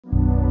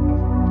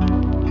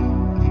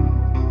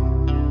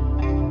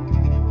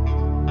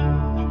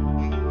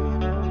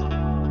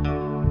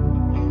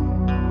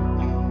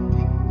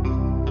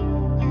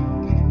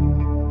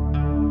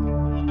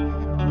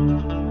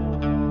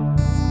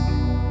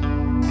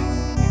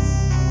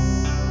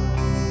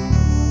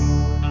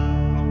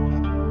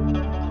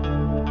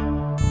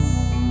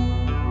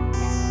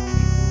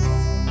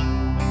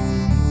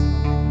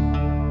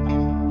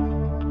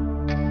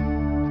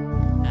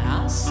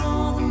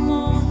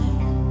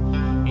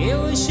It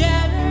was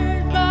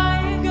shattered by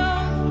a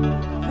gun.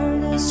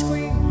 Heard a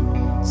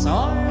scream,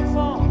 saw her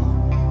fall.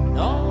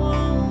 No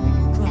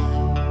one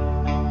cried.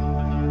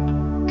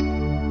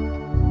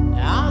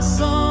 I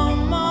saw a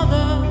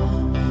mother.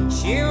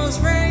 She was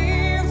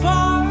praying for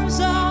her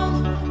son.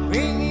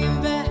 Bring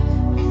him back.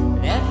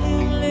 Let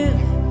him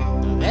live.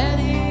 Don't let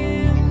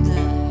him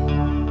die.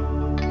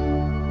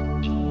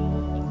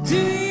 Do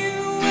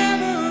you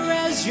ever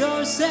ask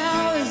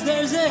yourself if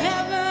there's a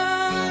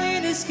heaven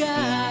in the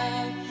sky?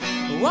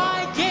 Why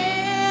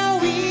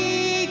can't we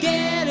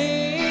get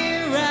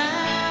it right?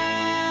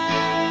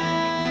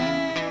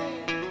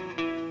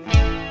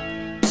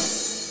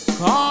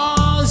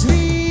 'Cause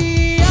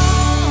we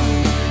all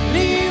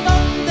live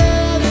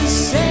under the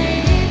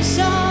same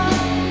sun.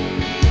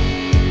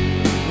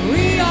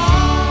 We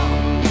all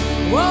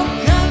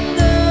walk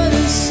under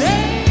the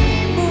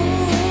same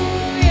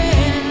moon,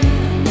 yeah.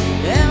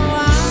 Then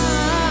why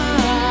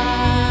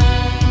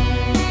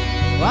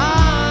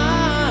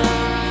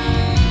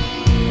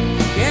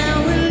can't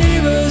we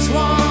live as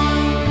one?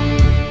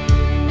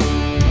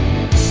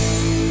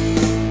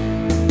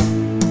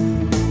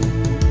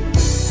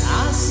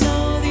 I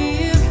saw the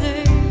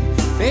evening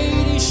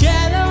fading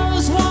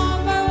shadows one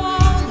by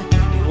one.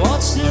 We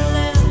watched the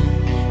land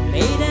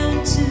lay down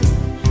to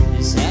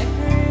the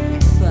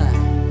sacrifice.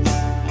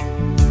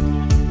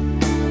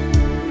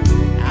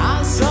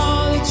 I saw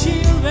the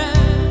children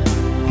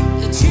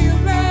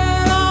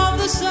of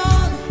the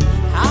sun,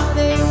 how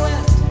they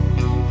wept,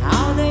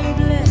 how they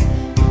bled,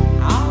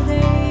 how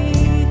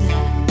they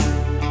died.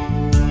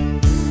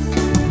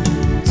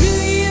 Do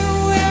you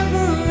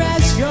ever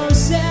ask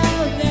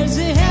yourself, there's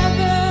a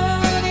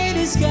heaven in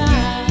the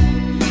sky?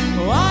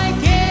 Why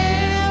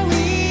can't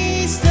we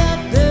stop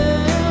the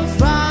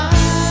fight?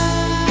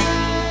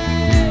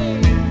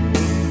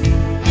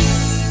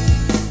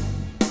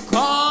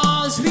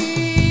 'Cause we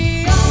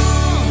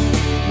all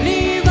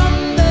live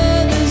under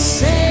the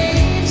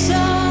same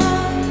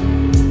sun.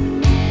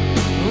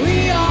 We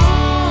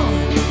all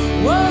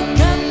work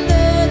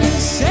under the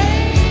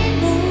same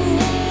moon,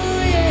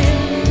 yeah.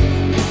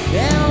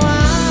 Then why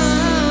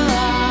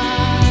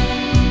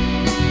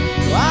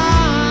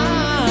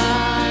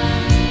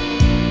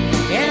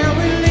can't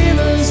we live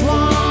as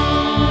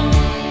one?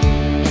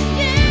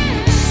 Yeah.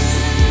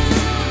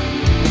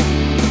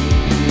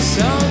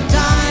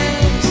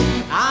 Sometimes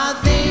I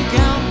think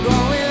I'm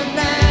going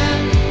mad.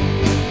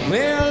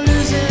 We're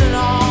losing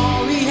all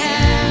we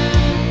have,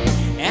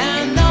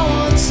 and no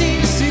one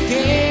seems to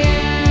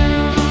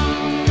care.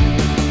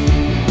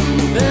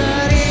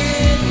 But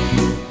in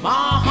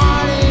my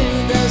heart it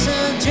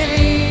doesn't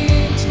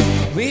change.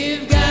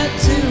 We've got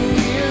to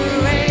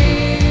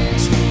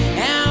rearrange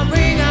and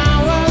bring our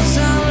worlds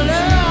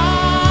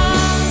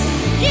along.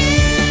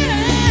 Yeah.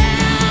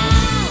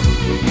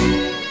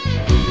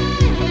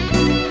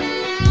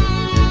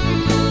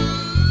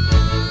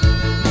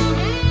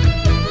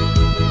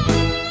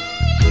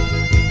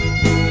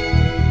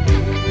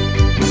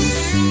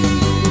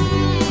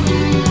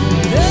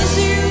 Does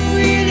it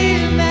really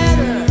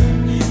matter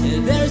if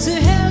there's a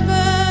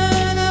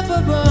heaven up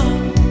above?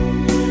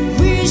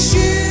 We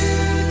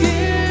should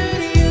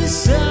could use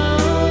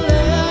some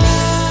love.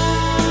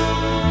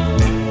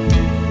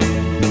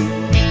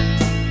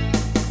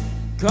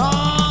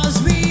 'Cause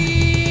we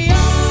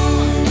all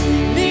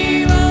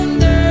live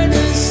under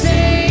the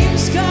same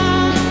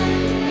sky.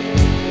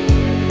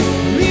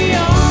 We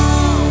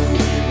all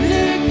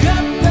look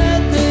up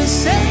at the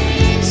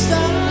same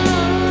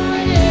star,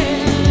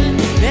 yeah.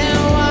 Then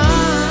why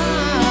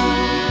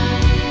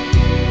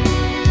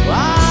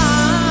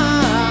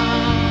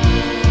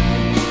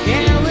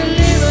can't we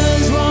live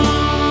as one?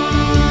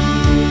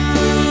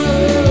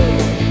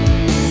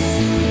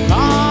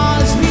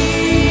 'Cause we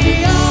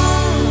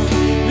all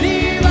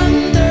live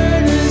under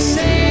the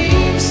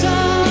same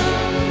sun.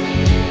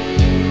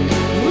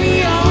 We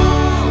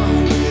all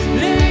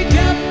look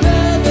up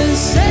at the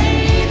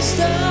same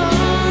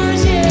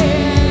stars, yeah.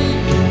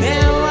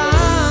 Then why?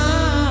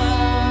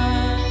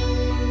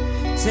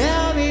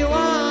 Tell me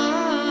why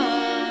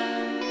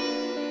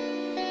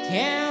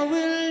can't